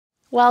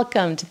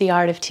Welcome to the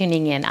Art of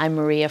Tuning In. I'm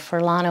Maria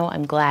Furlano.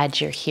 I'm glad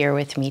you're here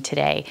with me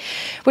today.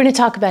 We're going to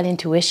talk about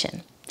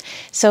intuition.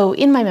 So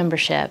in my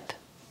membership,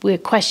 a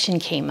question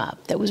came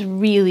up that was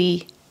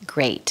really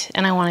great,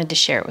 and I wanted to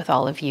share it with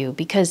all of you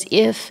because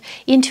if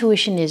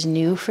intuition is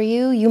new for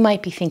you, you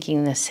might be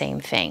thinking the same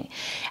thing.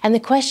 And the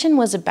question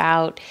was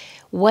about,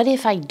 what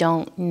if I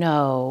don't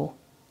know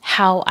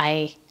how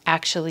I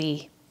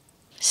actually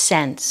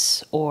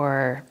sense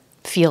or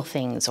feel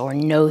things or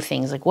know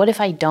things? Like, what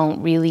if I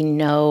don't really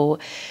know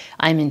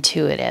I'm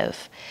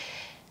intuitive,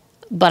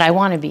 but I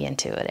want to be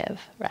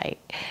intuitive, right?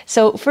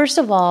 So first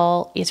of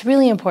all, it's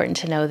really important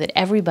to know that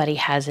everybody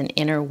has an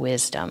inner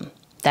wisdom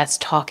that's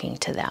talking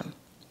to them.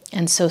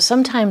 And so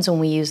sometimes when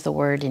we use the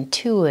word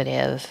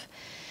intuitive,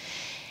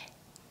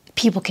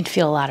 people can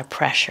feel a lot of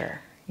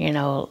pressure,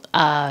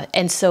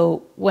 and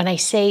so when I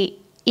say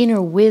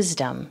inner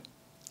wisdom,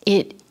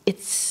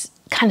 it's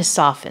kind of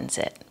softens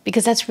it,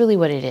 because that's really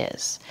what it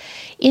is.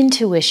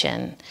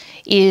 Intuition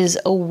is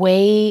a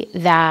way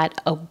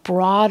that a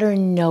broader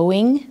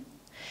knowing,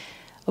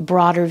 a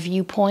broader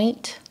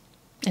viewpoint,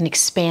 an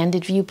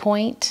expanded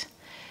viewpoint,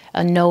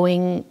 a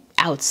knowing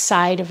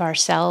outside of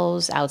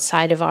ourselves,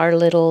 outside of our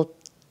little,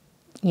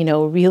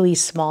 really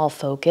small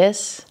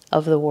focus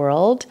of the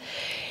world.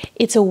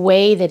 It's a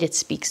way that it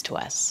speaks to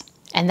us,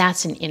 and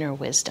that's an inner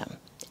wisdom.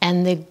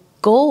 And the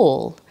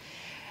goal,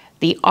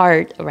 the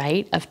art,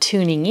 right, of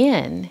tuning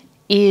in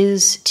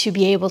is to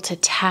be able to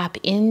tap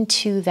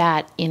into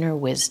that inner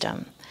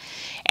wisdom.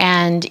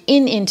 And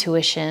in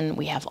intuition,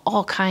 we have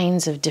all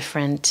kinds of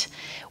different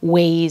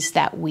ways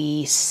that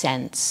we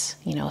sense.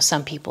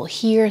 Some people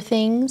hear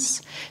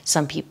things,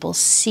 some people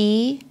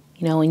see,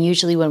 and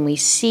usually when we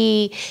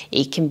see,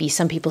 it can be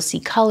some people see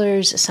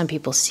colors, some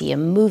people see a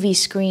movie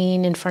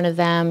screen in front of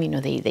them,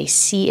 they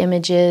see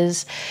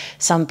images.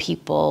 Some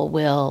people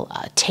will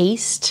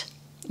taste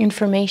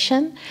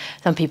information.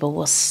 Some people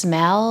will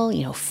smell,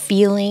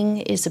 feeling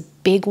is a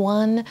big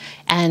one,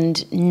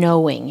 and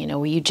knowing,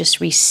 where you just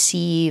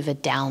receive a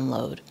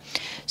download.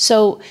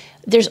 So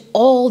there's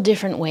all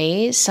different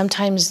ways.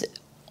 Sometimes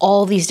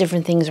all these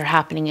different things are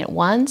happening at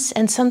once,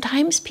 and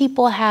sometimes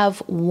people have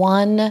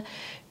one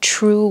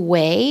true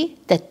way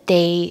that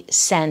they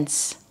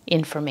sense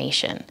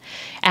information.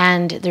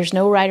 And there's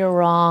no right or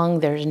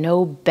wrong, there's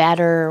no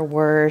better or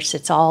worse,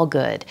 it's all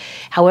good.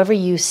 However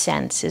you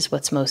sense is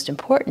what's most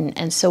important.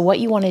 And so what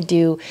you want to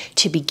do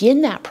to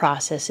begin that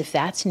process, if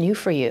that's new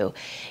for you,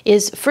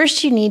 is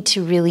first you need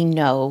to really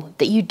know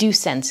that you do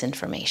sense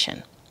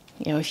information.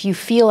 If you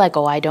feel like,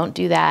 oh, I don't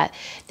do that,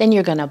 then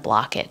you're going to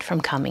block it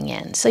from coming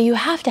in. So you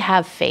have to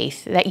have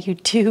faith that you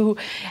do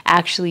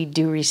actually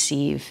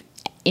receive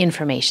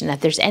information,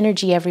 that there's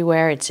energy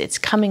everywhere, it's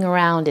coming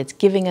around, it's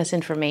giving us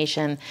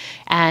information,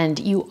 and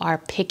you are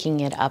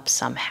picking it up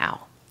somehow.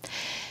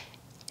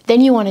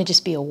 Then you want to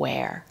just be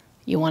aware.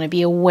 You want to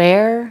be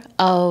aware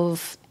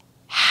of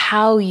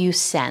how you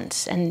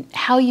sense, and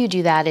how you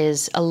do that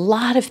is, a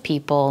lot of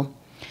people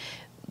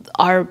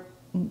are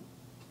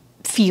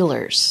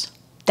feelers.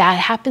 That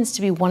happens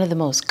to be one of the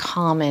most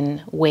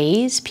common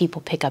ways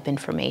people pick up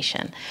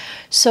information.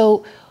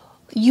 So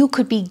you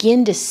could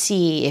begin to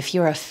see if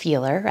you're a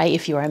feeler, right?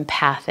 If you're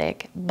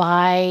empathic,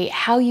 by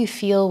how you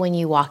feel when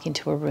you walk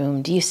into a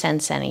room. Do you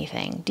sense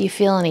anything? Do you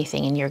feel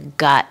anything in your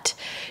gut?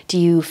 Do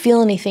you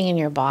feel anything in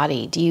your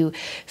body? Do you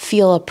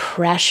feel a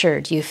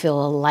pressure? Do you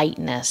feel a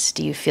lightness?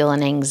 Do you feel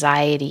an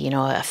anxiety,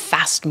 a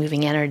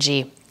fast-moving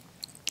energy?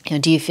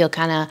 Do you feel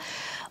kind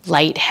of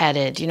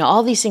lightheaded?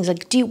 All these things.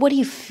 Like, what do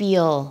you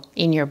feel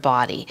in your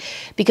body?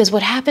 Because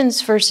what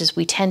happens first is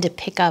we tend to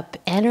pick up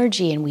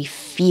energy and we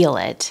feel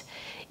it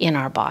in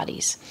our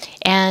bodies.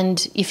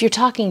 And if you're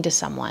talking to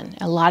someone,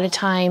 a lot of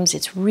times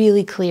it's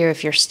really clear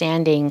if you're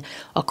standing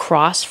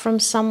across from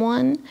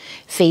someone,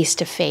 face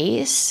to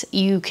face,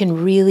 you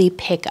can really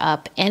pick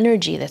up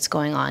energy that's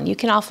going on. You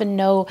can often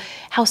know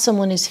how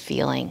someone is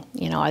feeling.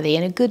 Are they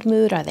in a good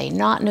mood? Are they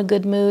not in a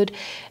good mood?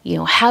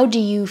 How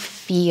do you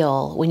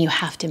feel when you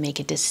have to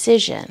make a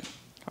decision?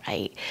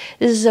 Right?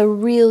 This is a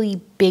really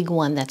big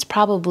one that's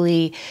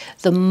probably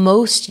the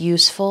most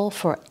useful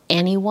for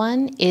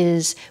anyone,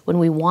 is when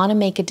we want to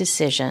make a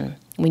decision,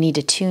 we need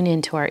to tune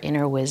into our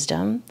inner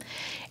wisdom.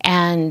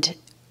 And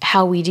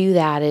how we do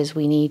that is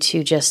we need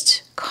to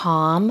just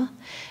calm,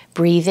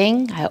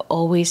 breathing. I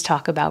always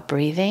talk about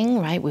breathing,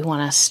 right? We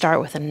want to start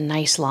with a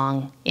nice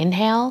long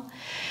inhale,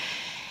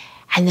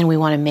 and then we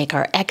want to make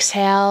our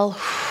exhale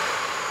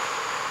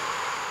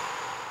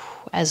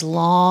as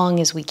long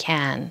as we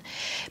can,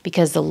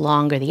 because the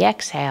longer the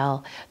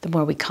exhale, the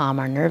more we calm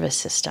our nervous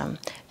system,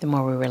 the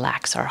more we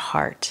relax our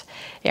heart.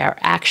 Our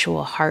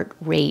actual heart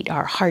rate,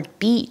 our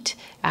heartbeat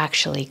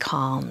actually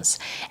calms.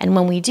 And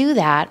when we do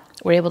that,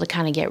 we're able to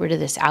kind of get rid of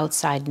this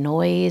outside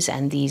noise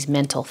and these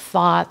mental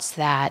thoughts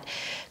that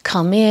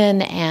come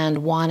in and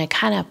want to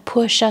kind of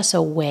push us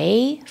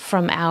away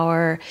from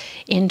our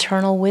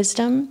internal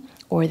wisdom,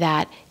 or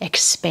that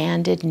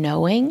expanded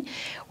knowing.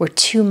 We're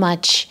too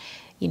much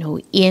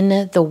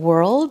in the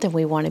world, and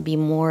we want to be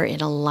more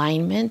in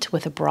alignment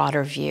with a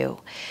broader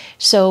view.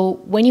 So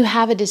when you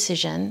have a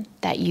decision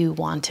that you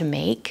want to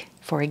make,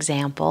 for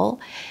example,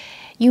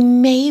 you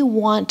may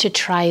want to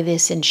try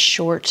this in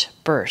short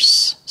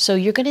bursts. So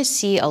you're going to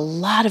see a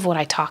lot of what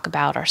I talk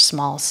about are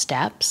small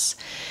steps,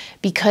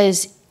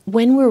 because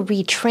when we're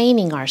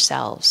retraining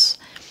ourselves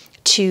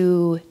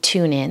to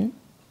tune in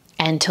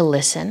and to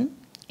listen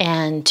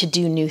and to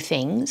do new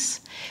things,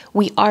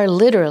 we are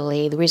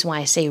literally, the reason why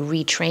I say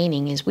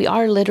retraining is we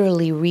are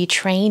literally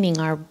retraining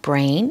our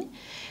brain.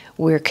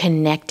 We're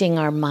connecting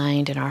our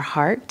mind and our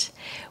heart.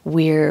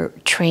 We're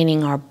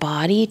training our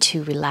body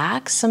to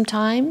relax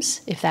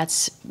sometimes, if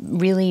that's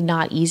really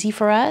not easy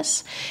for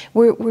us.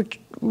 We're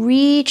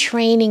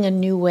retraining a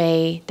new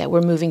way that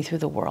we're moving through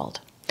the world.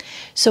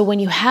 So when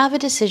you have a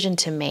decision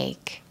to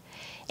make,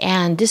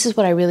 and this is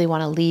what I really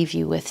want to leave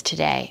you with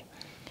today,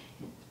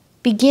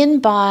 begin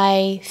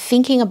by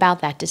thinking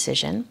about that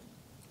decision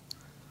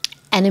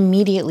and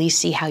immediately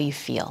see how you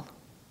feel.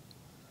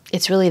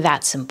 It's really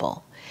that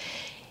simple.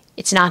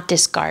 It's not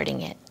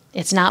discarding it.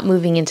 It's not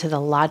moving into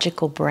the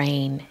logical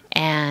brain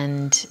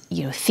and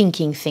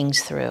thinking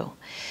things through.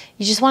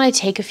 You just want to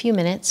take a few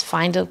minutes,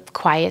 find a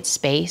quiet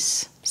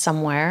space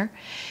somewhere.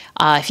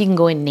 If you can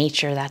go in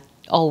nature, that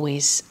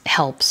always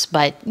helps,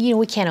 but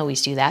we can't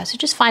always do that. So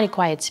just find a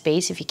quiet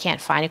space. If you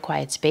can't find a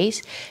quiet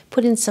space,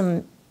 put in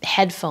some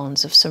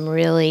headphones of some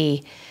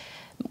really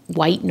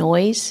white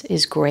noise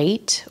is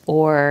great,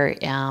 or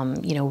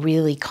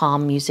really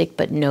calm music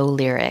but no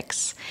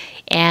lyrics,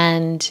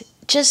 and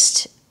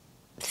just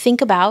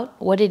think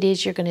about what it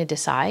is you're going to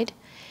decide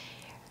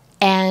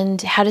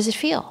and how does it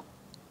feel.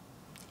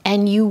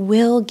 And you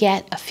will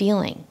get a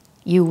feeling,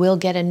 you will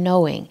get a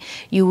knowing,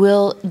 you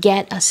will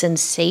get a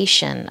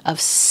sensation of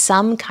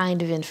some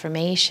kind of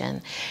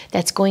information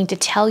that's going to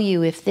tell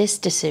you if this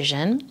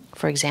decision,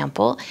 for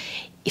example,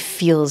 it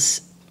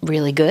feels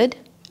really good,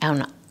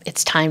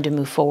 it's time to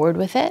move forward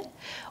with it,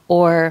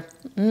 or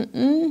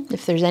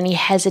if there's any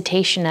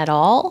hesitation at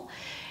all,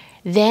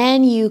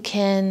 then you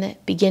can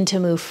begin to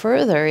move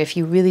further. If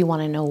you really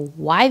want to know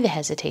why the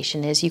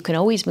hesitation is, you can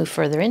always move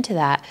further into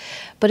that.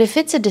 But if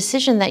it's a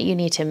decision that you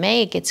need to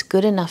make, it's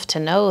good enough to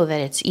know that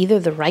it's either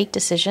the right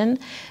decision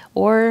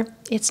or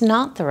it's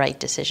not the right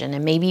decision.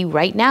 And maybe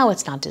right now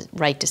it's not the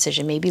right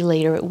decision. Maybe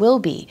later it will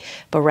be.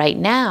 But right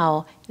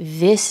now,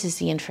 this is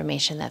the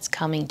information that's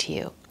coming to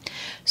you.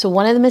 So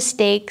one of the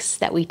mistakes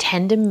that we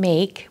tend to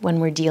make when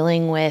we're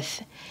dealing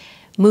with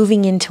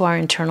moving into our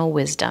internal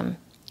wisdom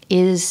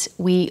is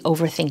we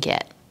overthink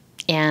it.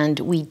 And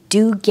we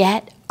do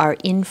get our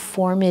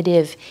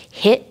informative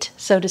hit,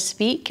 so to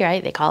speak,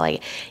 right? They call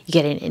it, you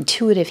get an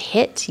intuitive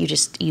hit,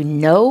 you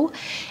know,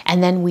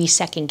 and then we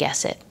second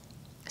guess it.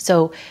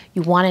 So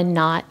you want to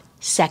not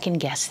second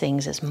guess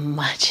things as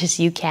much as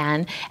you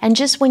can. And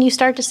just when you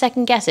start to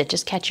second guess it,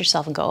 just catch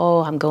yourself and go,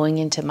 oh, I'm going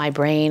into my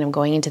brain, I'm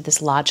going into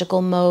this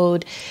logical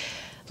mode.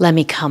 Let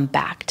me come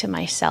back to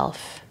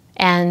myself.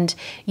 And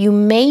you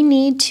may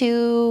need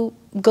to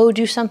go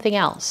do something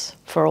else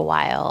for a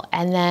while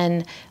and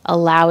then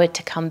allow it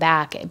to come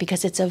back,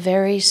 because it's a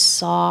very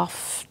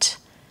soft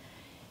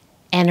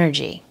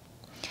energy.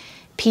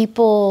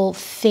 People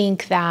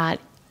think that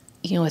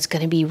it's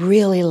going to be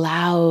really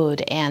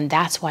loud and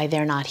that's why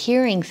they're not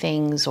hearing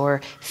things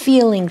or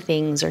feeling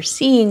things or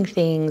seeing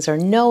things or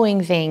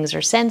knowing things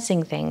or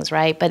sensing things,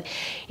 right? But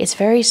it's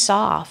very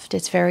soft,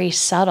 it's very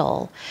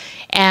subtle.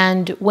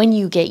 And when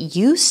you get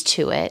used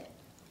to it,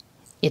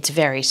 it's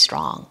very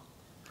strong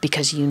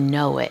because you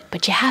know it.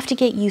 But you have to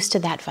get used to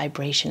that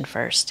vibration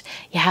first.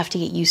 You have to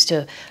get used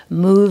to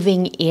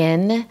moving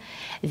in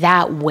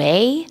that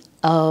way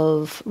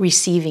of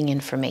receiving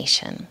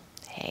information.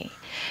 Okay.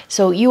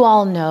 So you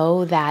all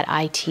know that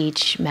I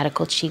teach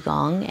medical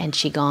Qigong, and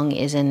Qigong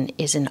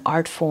is an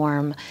art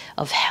form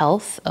of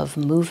health, of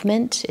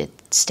movement. It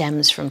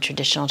stems from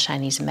traditional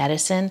Chinese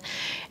medicine,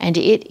 and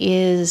it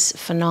is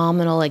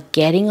phenomenal at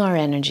getting our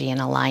energy in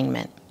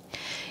alignment.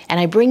 And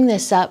I bring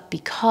this up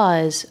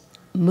because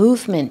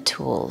movement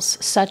tools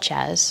such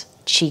as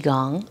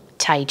Qigong,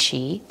 Tai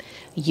Chi,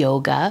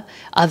 yoga,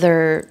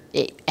 other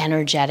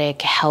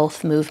energetic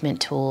health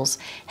movement tools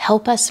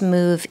help us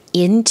move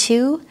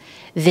into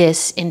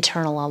this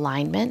internal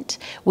alignment,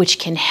 which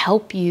can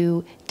help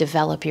you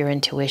develop your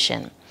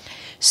intuition.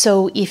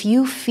 So if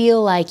you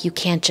feel like you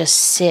can't just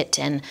sit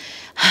and,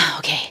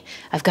 okay,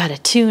 I've got to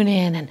tune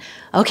in and,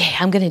 okay,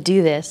 I'm going to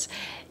do this,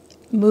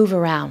 move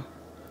around,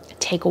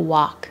 take a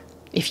walk.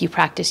 If you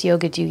practice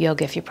yoga, do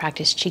yoga. If you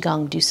practice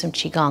Qigong, do some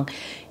Qigong.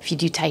 If you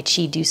do Tai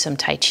Chi, do some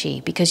Tai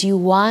Chi, because you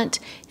want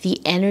the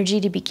energy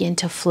to begin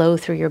to flow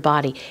through your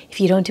body. If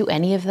you don't do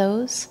any of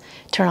those,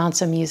 turn on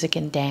some music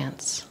and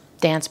dance.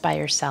 Dance by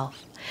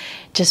yourself.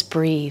 Just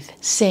breathe,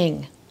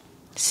 sing,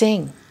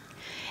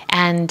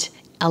 and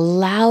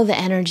allow the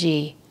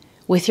energy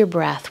with your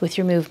breath, with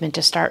your movement,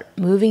 to start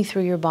moving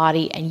through your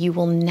body, and you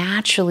will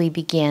naturally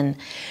begin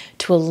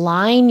to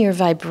align your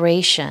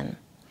vibration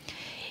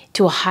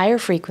to a higher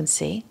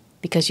frequency,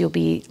 because you'll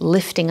be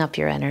lifting up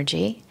your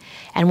energy.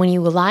 And when you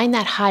align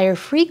that higher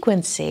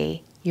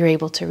frequency, you're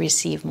able to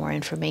receive more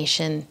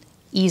information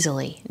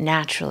easily,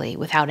 naturally,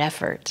 without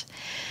effort.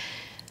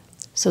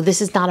 So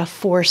this is not a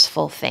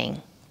forceful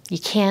thing. You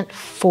can't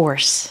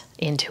force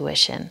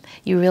intuition.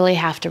 You really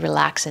have to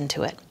relax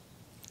into it.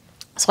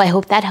 So I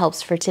hope that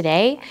helps for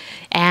today,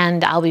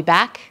 and I'll be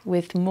back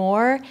with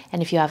more.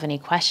 And if you have any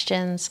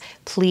questions,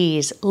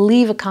 please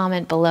leave a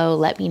comment below.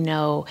 Let me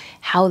know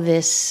how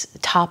this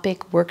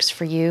topic works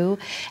for you.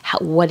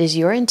 What is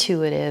your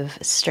intuitive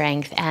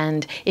strength?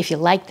 And if you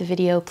like the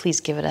video,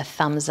 please give it a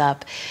thumbs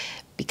up,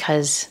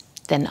 because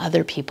then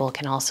other people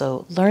can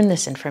also learn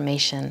this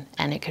information,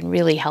 and it can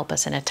really help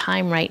us in a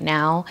time right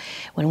now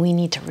when we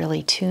need to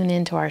really tune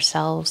into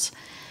ourselves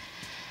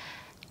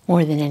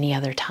more than any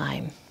other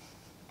time.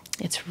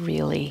 It's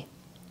really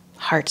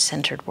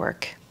heart-centered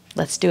work.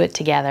 Let's do it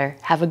together.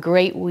 Have a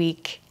great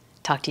week.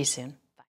 Talk to you soon.